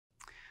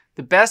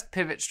The best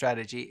pivot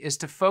strategy is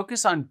to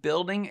focus on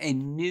building a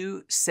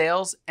new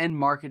sales and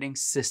marketing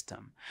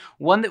system,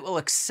 one that will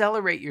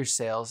accelerate your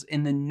sales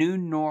in the new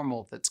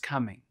normal that's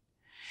coming.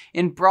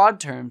 In broad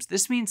terms,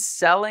 this means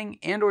selling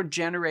and/or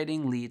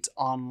generating leads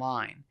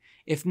online.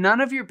 If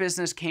none of your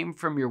business came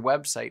from your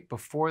website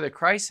before the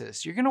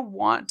crisis, you're going to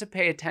want to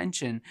pay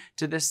attention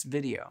to this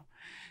video.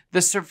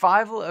 The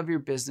survival of your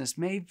business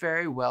may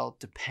very well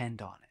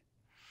depend on it.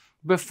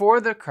 Before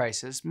the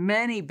crisis,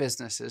 many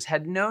businesses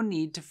had no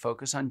need to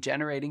focus on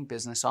generating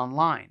business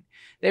online.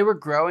 They were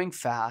growing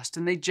fast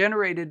and they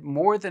generated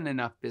more than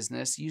enough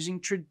business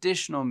using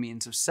traditional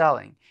means of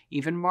selling,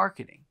 even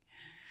marketing.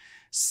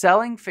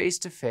 Selling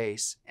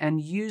face-to-face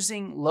and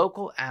using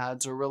local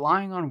ads or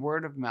relying on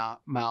word of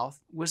mouth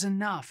was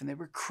enough, and they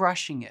were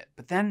crushing it.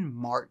 But then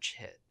March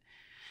hit.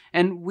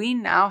 And we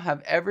now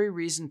have every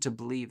reason to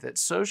believe that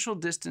social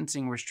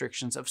distancing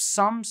restrictions of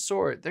some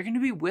sort, they're going to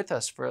be with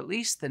us for at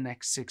least the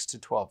next 6 to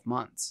 12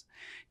 months.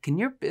 Can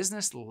your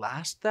business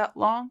last that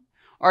long?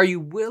 Are you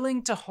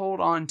willing to hold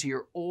on to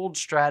your old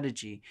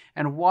strategy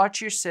and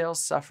watch your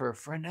sales suffer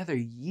for another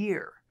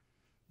year?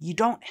 You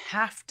don't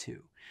have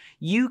to.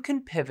 You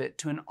can pivot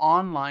to an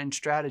online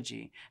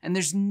strategy, and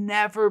there's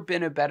never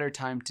been a better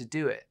time to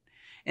do it.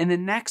 In the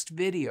next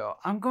video,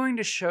 I'm going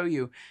to show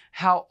you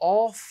how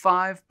all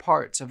 5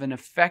 parts of an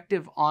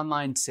effective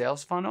online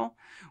sales funnel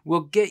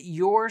will get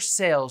your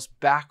sales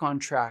back on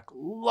track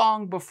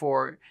long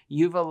before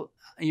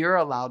you're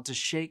allowed to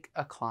shake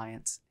a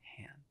client's